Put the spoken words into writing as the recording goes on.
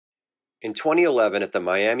In 2011 at the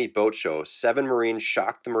Miami Boat Show, Seven Marine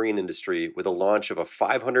shocked the marine industry with the launch of a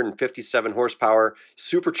 557 horsepower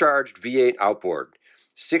supercharged V8 outboard.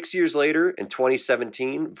 6 years later, in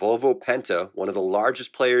 2017, Volvo Penta, one of the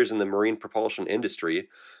largest players in the marine propulsion industry,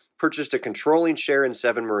 purchased a controlling share in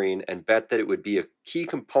Seven Marine and bet that it would be a key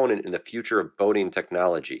component in the future of boating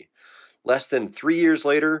technology. Less than 3 years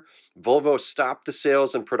later, Volvo stopped the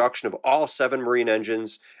sales and production of all Seven Marine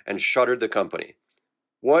engines and shuttered the company.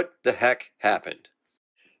 What the heck happened?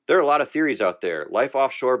 There are a lot of theories out there. Life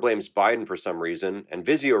Offshore blames Biden for some reason, and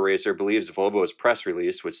Vizio Racer believes Volvo's press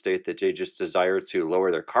release would state that they just desire to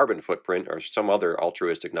lower their carbon footprint or some other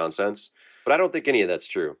altruistic nonsense. But I don't think any of that's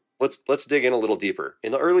true. Let's dig in a little deeper.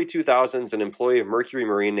 In the early 2000s, an employee of Mercury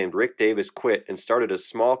Marine named Rick Davis quit and started a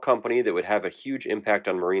small company that would have a huge impact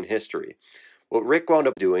on marine history. What Rick wound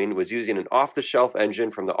up doing was using an off-the-shelf engine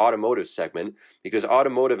from the automotive segment because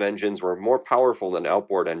automotive engines were more powerful than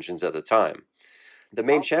outboard engines at the time. The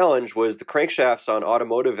main challenge was the crankshafts on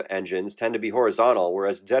automotive engines tend to be horizontal,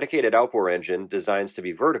 whereas a dedicated outboard engine designs to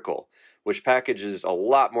be vertical, which packages a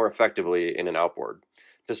lot more effectively in an outboard.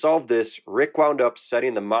 To solve this, Rick wound up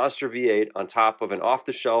setting the Monster V8 on top of an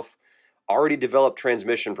off-the-shelf, already developed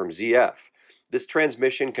transmission from ZF. This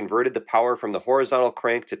transmission converted the power from the horizontal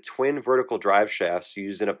crank to twin vertical drive shafts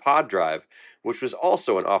used in a pod drive, which was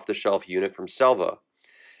also an off-the-shelf unit from Selva.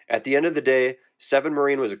 At the end of the day, Seven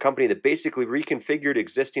Marine was a company that basically reconfigured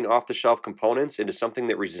existing off-the-shelf components into something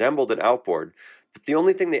that resembled an outboard, but the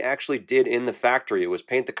only thing they actually did in the factory was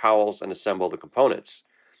paint the cowls and assemble the components.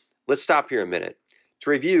 Let's stop here a minute. To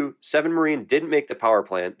review, Seven Marine didn't make the power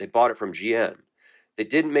plant, they bought it from GM. They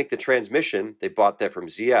didn't make the transmission, they bought that from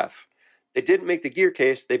ZF. They didn't make the gear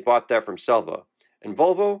case, they bought that from Selva. And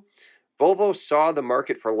Volvo? Volvo saw the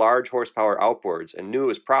market for large horsepower outboards and knew it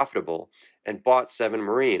was profitable and bought Seven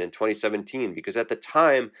Marine in 2017 because at the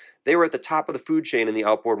time, they were at the top of the food chain in the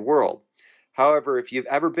outboard world. However, if you've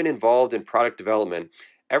ever been involved in product development,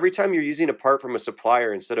 every time you're using a part from a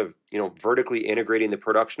supplier instead of, vertically integrating the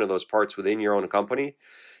production of those parts within your own company,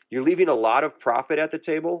 you're leaving a lot of profit at the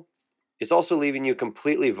table. It's also leaving you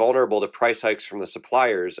completely vulnerable to price hikes from the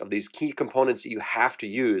suppliers of these key components that you have to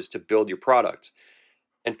use to build your product,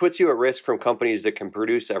 and puts you at risk from companies that can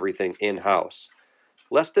produce everything in-house.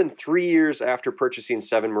 Less than 3 years after purchasing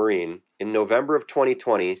Seven Marine, in November of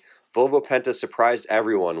 2020, Volvo Penta surprised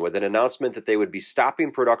everyone with an announcement that they would be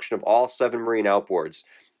stopping production of all Seven Marine outboards,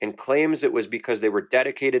 and claims it was because they were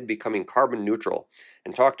dedicated to becoming carbon neutral,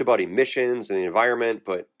 and talked about emissions and the environment,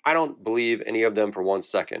 but I don't believe any of them for 1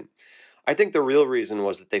 second. I think the real reason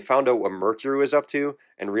was that they found out what Mercury was up to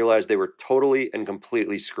and realized they were totally and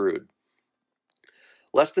completely screwed.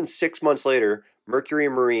 Less than 6 months later, Mercury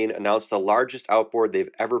Marine announced the largest outboard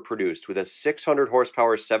they've ever produced with a 600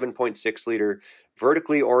 horsepower 7.6 liter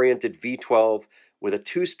vertically oriented V12 with a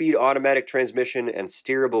 2-speed automatic transmission and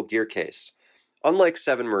steerable gear case. Unlike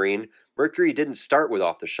Seven Marine, Mercury didn't start with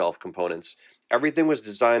off-the-shelf components. Everything was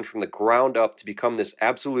designed from the ground up to become this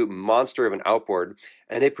absolute monster of an outboard,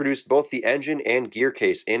 and they produced both the engine and gear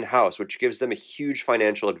case in-house, which gives them a huge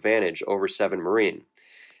financial advantage over Seven Marine.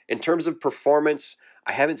 In terms of performance,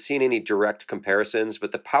 I haven't seen any direct comparisons,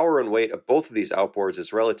 but the power and weight of both of these outboards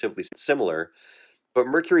is relatively similar. But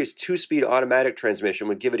Mercury's 2-speed automatic transmission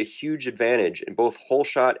would give it a huge advantage in both hole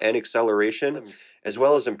shot and acceleration, as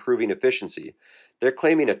well as improving efficiency. They're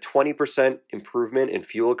claiming a 20% improvement in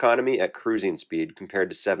fuel economy at cruising speed compared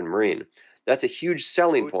to Seven Marine. That's a huge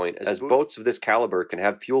selling point, as boats of this caliber can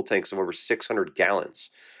have fuel tanks of over 600 gallons.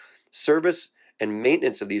 Service and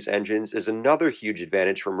maintenance of these engines is another huge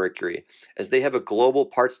advantage for Mercury, as they have a global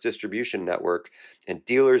parts distribution network and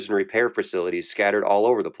dealers and repair facilities scattered all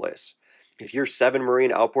over the place. If your Seven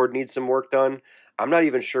Marine outboard needs some work done, I'm not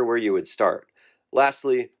even sure where you would start.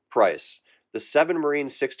 Lastly, price. The Seven Marine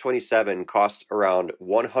 627 cost around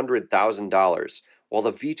 $100,000, while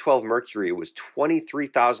the V12 Mercury was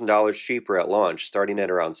 $23,000 cheaper at launch, starting at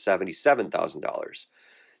around $77,000.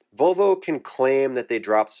 Volvo can claim that they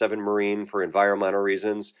dropped Seven Marine for environmental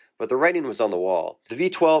reasons, but the writing was on the wall. The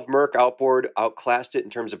V12 Merc outboard outclassed it in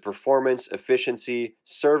terms of performance, efficiency,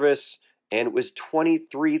 service, and it was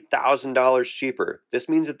 $23,000 cheaper. This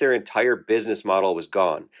means that their entire business model was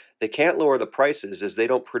gone. They can't lower the prices as they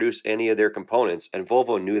don't produce any of their components, and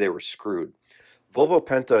Volvo knew they were screwed. Volvo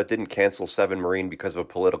Penta didn't cancel Seven Marine because of a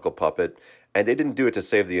political puppet, and they didn't do it to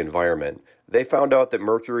save the environment. They found out that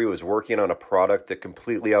Mercury was working on a product that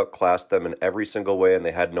completely outclassed them in every single way, and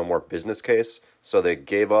they had no more business case, so they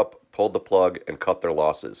gave up, pulled the plug, and cut their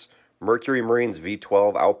losses. Mercury Marine's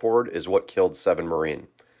V12 outboard is what killed Seven Marine.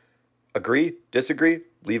 Agree? Disagree?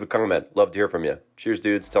 Leave a comment. Love to hear from you. Cheers,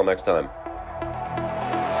 dudes. Till next time.